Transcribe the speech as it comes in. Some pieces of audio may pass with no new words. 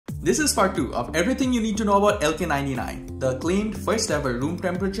This is part 2 of everything you need to know about LK-99, the acclaimed first ever room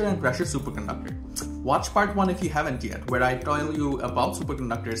temperature and pressure superconductor. Watch part 1 if you haven't yet, where I tell you about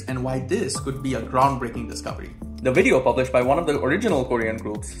superconductors and why this could be a groundbreaking discovery. The video published by one of the original Korean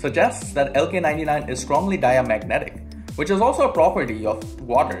groups suggests that LK-99 is strongly diamagnetic, which is also a property of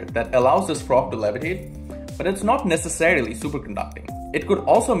water that allows this frog to levitate, but it's not necessarily superconducting. It could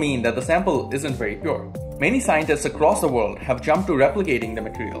also mean that the sample isn't very pure. Many scientists across the world have jumped to replicating the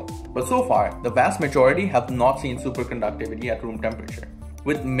material, but so far, the vast majority have not seen superconductivity at room temperature.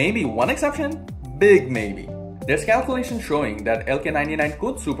 With maybe one exception, big maybe. There's calculations showing that LK-99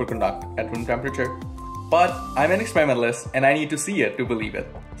 could superconduct at room temperature, but I'm an experimentalist and I need to see it to believe it.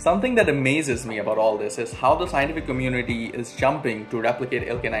 Something that amazes me about all this is how the scientific community is jumping to replicate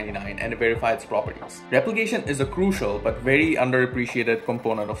LK-99 and verify its properties. Replication is a crucial but very underappreciated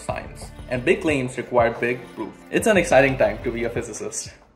component of science, and big claims require big proof. It's an exciting time to be a physicist.